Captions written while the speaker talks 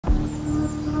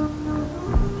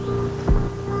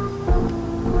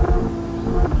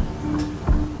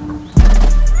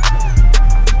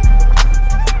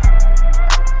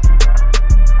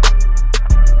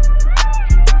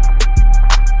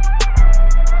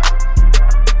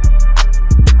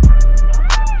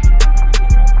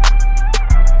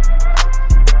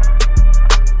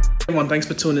everyone, thanks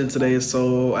for tuning in today.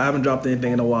 So I haven't dropped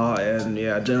anything in a while, and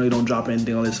yeah, I generally don't drop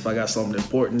anything unless if I got something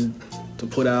important to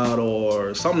put out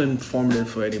or something informative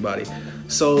for anybody.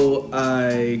 So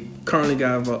I currently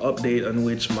got an update on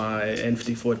which my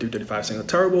N54 335 single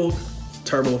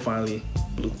turbo finally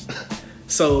blew.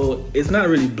 So it's not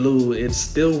really blue, it's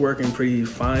still working pretty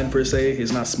fine per se.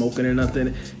 It's not smoking or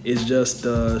nothing. It's just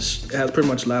it has pretty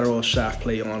much lateral shaft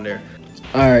plate on there.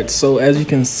 All right, so as you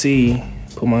can see,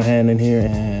 put my hand in here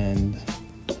and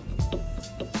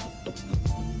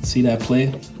see that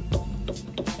play,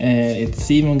 and it's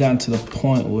even gotten to the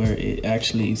point where it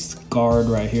actually scarred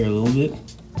right here a little bit.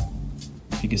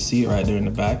 If you can see it right there in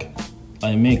the back,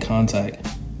 it made contact.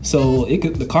 So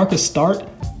the car could start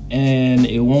and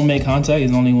it won't make contact.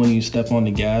 It's only when you step on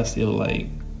the gas it'll like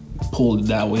pull it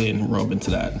that way and rub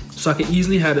into that. So I could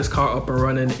easily have this car up and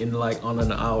running in like under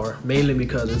an hour, mainly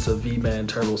because it's a V-band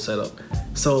turbo setup.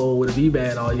 So with a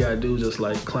V-band, all you gotta do is just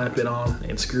like clamp it on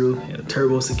and screw, and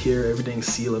turbo secure, everything's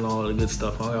sealed and all the good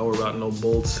stuff. I don't gotta worry about no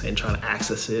bolts and trying to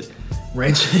access it,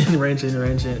 wrenching.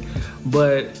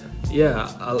 But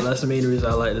yeah, that's the main reason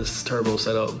I like this turbo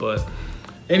setup. But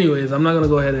anyways, I'm not gonna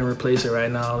go ahead and replace it right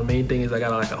now. The main thing is I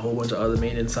got like a whole bunch of other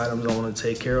maintenance items I want to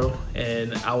take care of,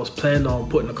 and I was planning on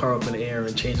putting the car up in the air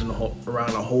and changing around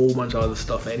a whole bunch of other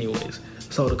stuff anyways.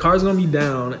 So the car's gonna be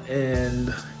down,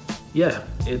 and yeah,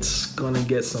 it's gonna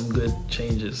get some good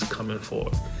changes coming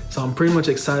forward. So I'm pretty much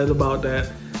excited about that.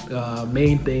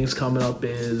 Main things coming up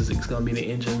is it's gonna be the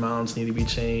engine mounts need to be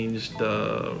changed,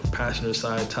 the passenger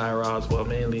side tie rods, well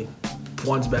mainly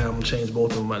one's bad, I'm gonna change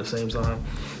both of them at the same time,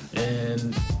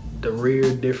 and the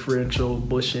rear differential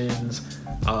bushings,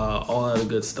 all that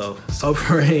good stuff.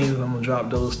 Subframes, I'm gonna drop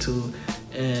those too.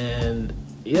 And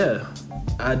yeah,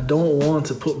 I don't want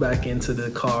to put back into the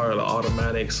car the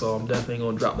automatic, so I'm definitely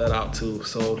gonna drop that out too.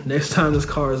 So next time this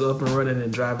car is up and running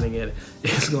and driving it,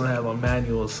 it's gonna have a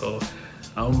manual. So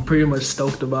I'm pretty much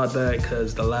stoked about that,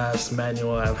 because the last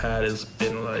manual I've had has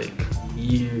been like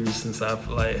years since I've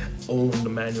like owned a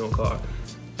manual car.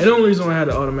 And the only reason why I had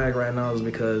the automatic right now is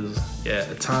because, yeah, at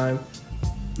the time,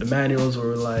 the manuals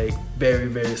were like very,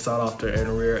 very sought after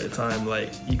and rare at the time.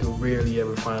 Like you could rarely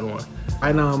ever find one.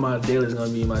 Right now, my daily is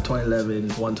gonna be my 2011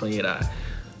 128i.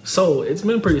 So it's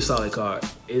been a pretty solid car.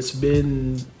 It's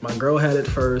been, my girl had it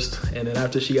first, and then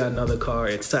after she got another car,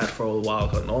 it sat for a while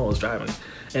because no one was driving it.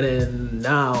 And then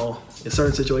now, in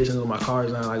certain situations with my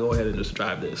cars now, I go ahead and just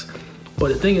drive this. But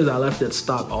the thing is, I left it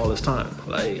stock all this time.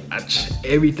 Like,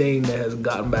 everything that has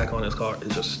gotten back on this car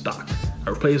is just stock. I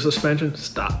replaced suspension,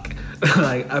 stock.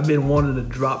 Like, I've been wanting to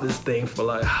drop this thing for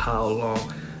like how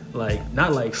long? Like,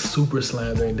 not like super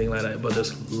slammed or anything like that, but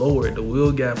just lowered. The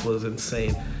wheel gap was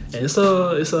insane. And it's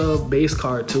a base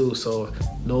car too, so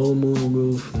no moon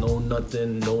roof, no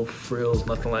nothing, no frills,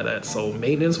 nothing like that. So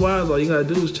maintenance wise, all you gotta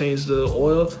do is change the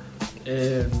oil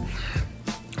and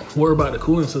worry about the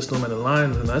cooling system and the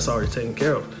lines, and that's already taken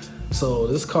care of. So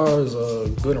this car is a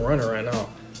good runner right now.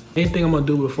 Anything I'm gonna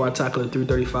do before I tackle the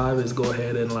 335 is go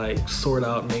ahead and like sort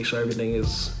out, make sure everything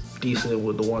is decent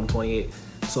with the 128.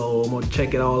 So I'm gonna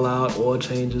check it all out, oil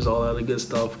changes, all that other good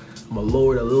stuff. I'm gonna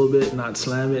lower it a little bit, not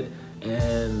slam it,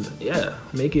 and yeah,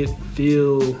 make it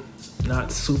feel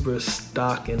not super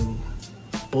stock and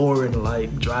boring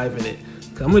like driving it.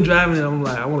 I'm gonna driving it, I'm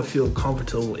like, I wanna feel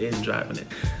comfortable in driving it.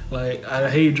 Like, I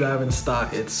hate driving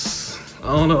stock. It's,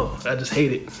 I don't know, I just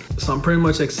hate it. So I'm pretty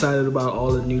much excited about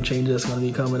all the new changes that's gonna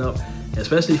be coming up,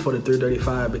 especially for the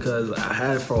 335, because I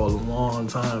had it for a long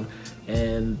time,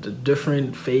 and the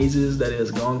different phases that it has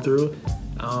gone through,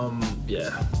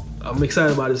 yeah, I'm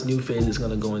excited about this new phase it's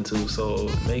gonna go into. So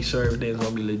make sure everything's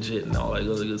gonna be legit and all that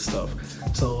other good stuff.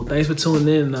 So thanks for tuning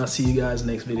in, and I'll see you guys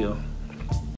next video.